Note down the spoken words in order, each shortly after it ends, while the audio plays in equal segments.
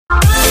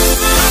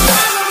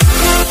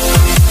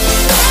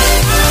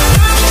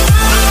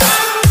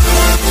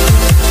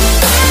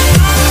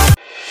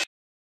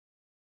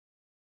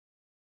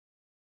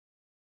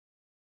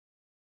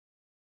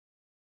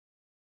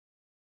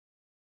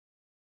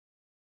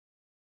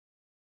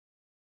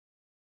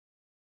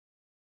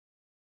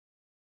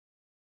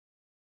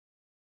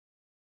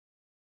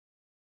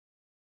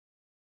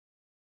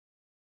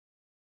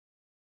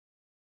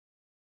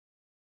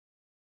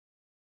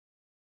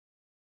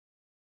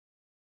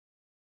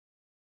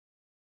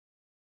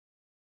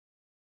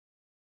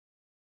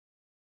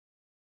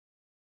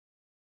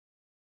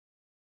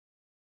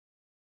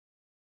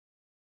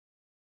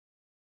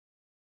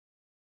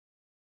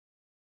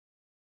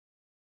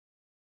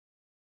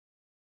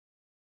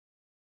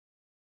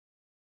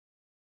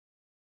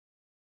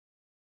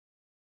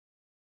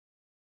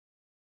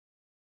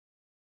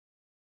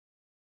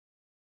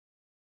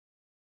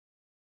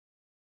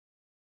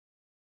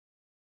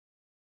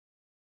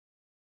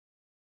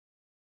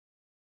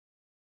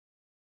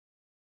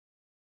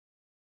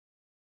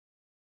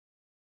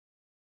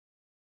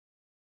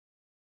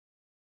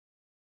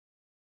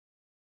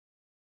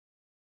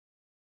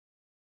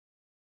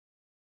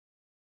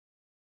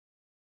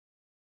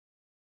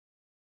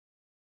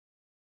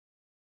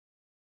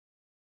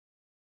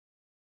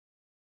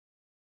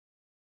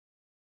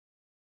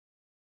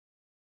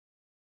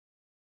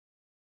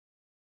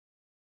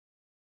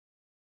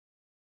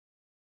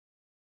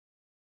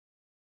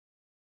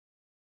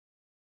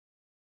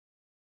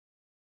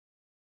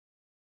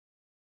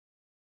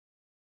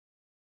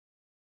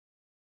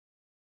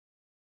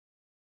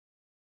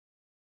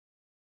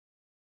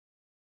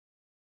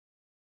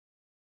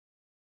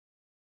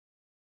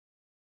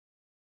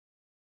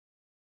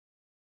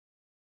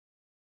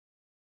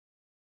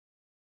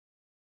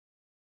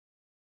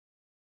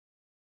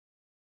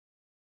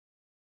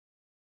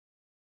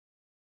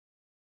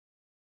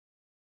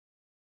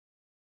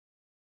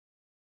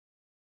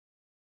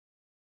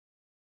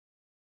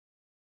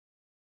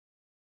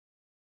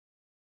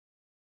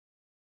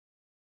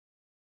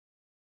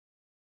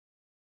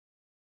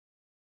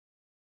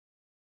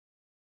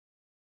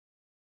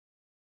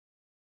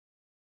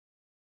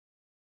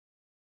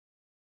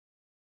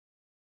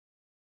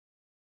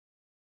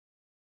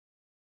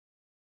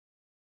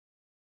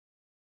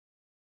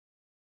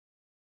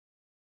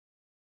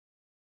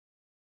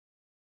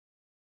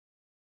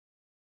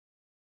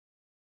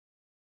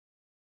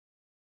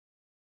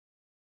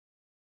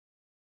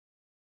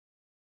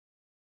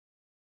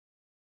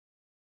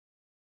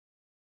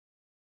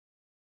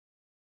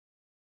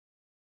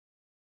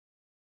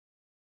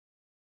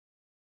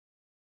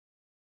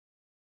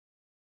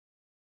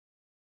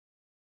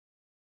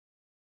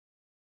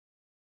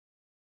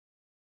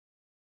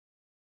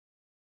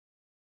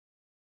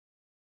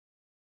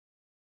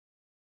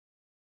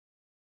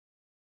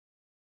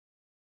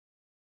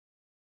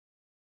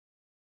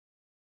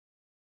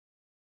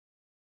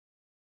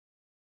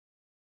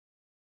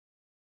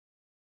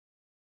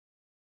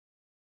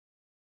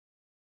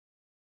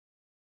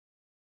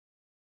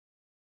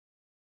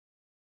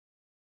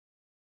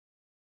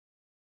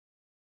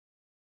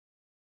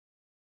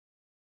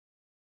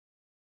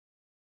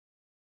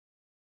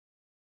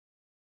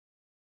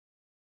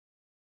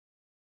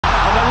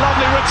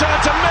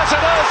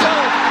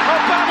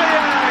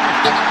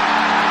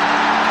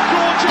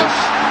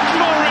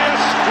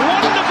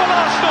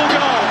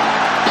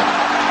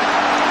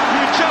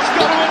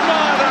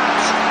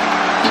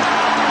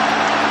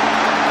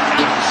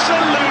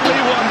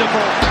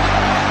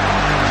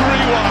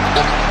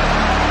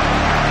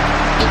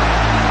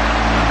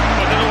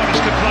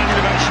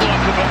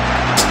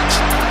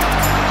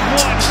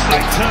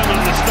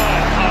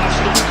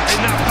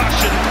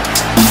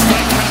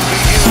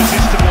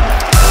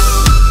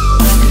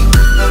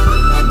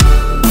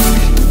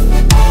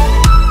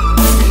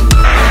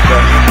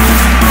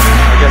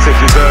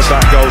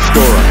comeback goal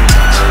scorer.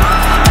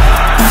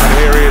 And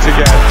here he is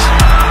again.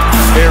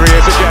 Here he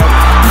is again.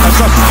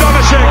 That's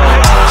astonishing.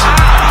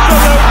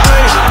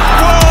 Absolutely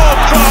world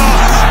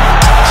class.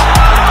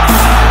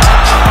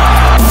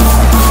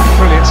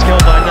 Brilliant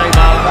skill by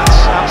Neymar.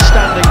 That's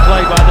outstanding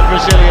play by the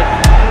Brazilian.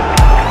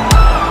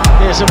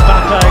 Here's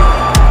Mbappe.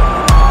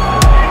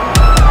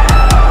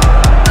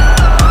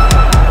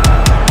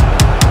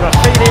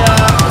 Rafinha,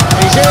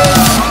 he's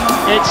in.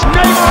 It's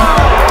Neymar,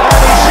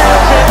 and he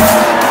seals it.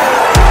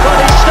 But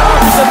he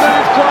started the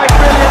move quite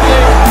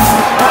brilliantly.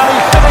 Now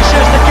he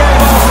finishes the game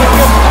off and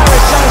gives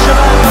Paris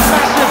Saint-Germain a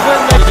massive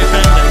win. The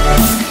defender,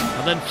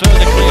 and then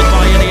further cleared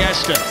by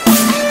Iniesta.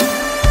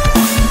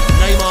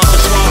 Neymar to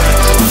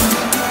Suarez,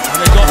 and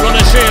they've got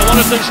runners here.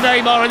 One of them's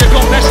Neymar, and they've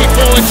got Messi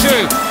forward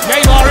too.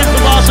 Neymar in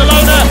for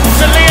Barcelona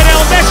to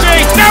Lionel Messi.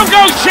 Now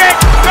goes Czech.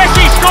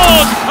 Messi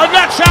scores, and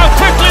that's how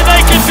quickly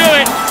they can do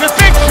it. The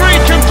big three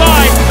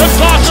combine, and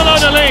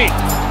Barcelona lead.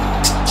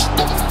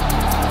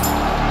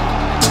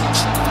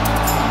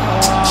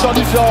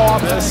 Différent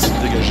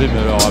dégagé,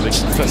 mais alors avec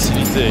une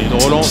facilité et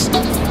une relance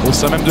au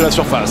sein même de la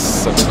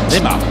surface.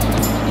 Neymar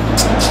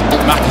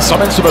qui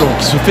s'emmène ce ballon,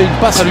 qui se fait une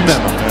passe à lui-même.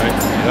 Ouais.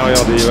 Là,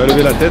 regardez, il va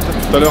lever la tête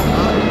tout à l'heure.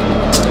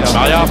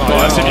 Maria,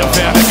 c'est bien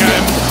fait avec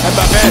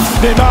Mbappé.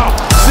 Neymar,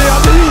 c'est un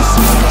délice,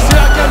 c'est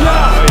un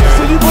caviar,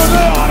 c'est du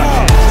bonheur.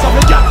 Ça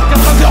fait 4-0.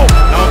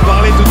 On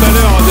parlait tout à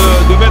l'heure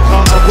de mettre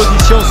en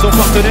position son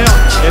partenaire.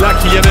 Et là,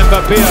 Kylian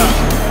Mbappé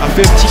a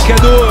fait un petit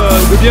cadeau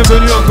de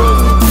bienvenue encore.